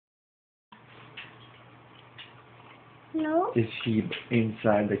No. Is he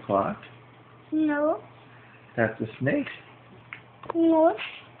inside the clock? No. That's a snake. No.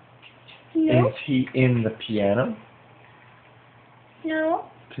 No. Is he in the piano? No.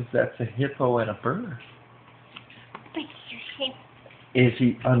 Because that's a hippo and a bird. But you say Is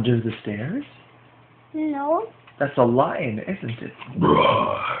he under the stairs? no. That's a lion, isn't it?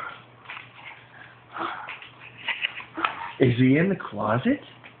 Is he in the closet?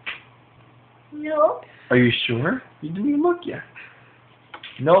 No. Are you sure? You didn't even look yet.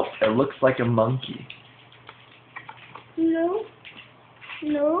 Nope, it looks like a monkey. No.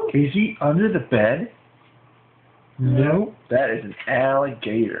 No. Is he under the bed? No. Nope, that is an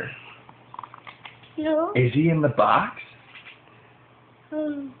alligator. No. Is he in the box?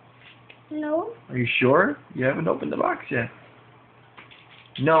 No. Are you sure? You haven't opened the box yet.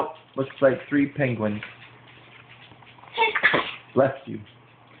 Nope, looks like 3 penguins. Bless you.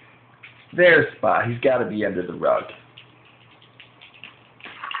 There's Spot. He's got to be under the rug.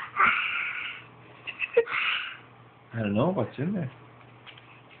 I don't know what's in there.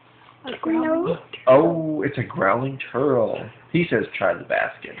 No. Oh, it's a growling turtle. He says try the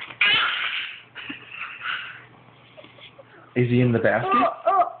basket. Is he in the basket?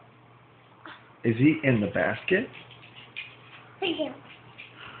 Oh. Is he in the basket? Thank you.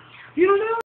 You don't